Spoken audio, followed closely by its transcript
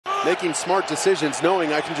making smart decisions,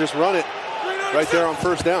 knowing I can just run it right there on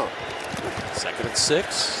first down. 2nd and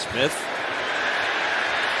 6. Smith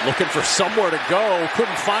looking for somewhere to go.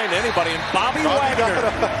 Couldn't find anybody. And Bobby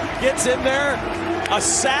Wagner gets in there. A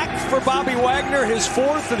sack for Bobby Wagner, his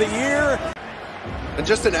 4th of the year. And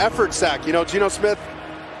just an effort sack. You know, Geno Smith,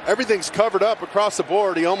 everything's covered up across the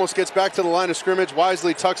board. He almost gets back to the line of scrimmage,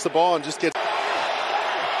 wisely tucks the ball, and just gets...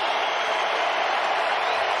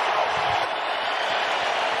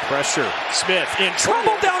 Pressure. Smith in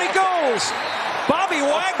trouble. Down he goes. Bobby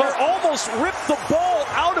Wagner almost ripped the ball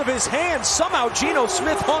out of his hands. Somehow Geno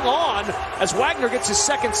Smith hung on as Wagner gets his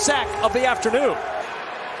 2nd sack of the afternoon.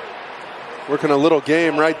 Working a little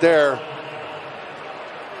game right there.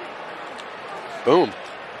 Boom.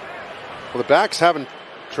 Well, the back's having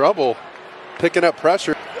trouble picking up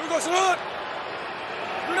pressure.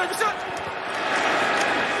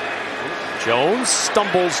 Jones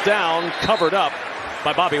stumbles down, covered up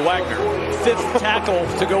by Bobby Wagner. 5th tackle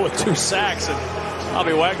to go with 2 sacks, and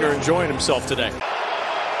Bobby Wagner enjoying himself today.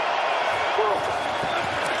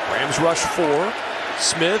 Rams rush 4.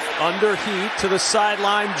 Smith under heat to the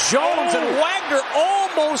sideline. Jones and Wagner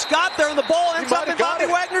almost got there, and the ball ends up in Bobby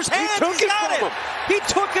Wagner's hands. He got it. He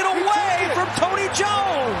took it away from Tony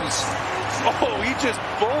Jones. Oh, he just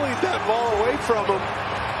bullied that ball away from him.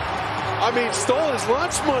 I mean, stole his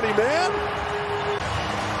lunch money, man.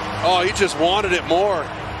 Oh, he just wanted it more.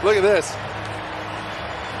 Look at this.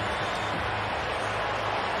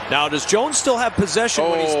 Now, does Jones still have possession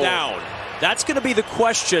when he's down? That's going to be the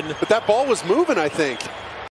question. But that ball was moving, I think.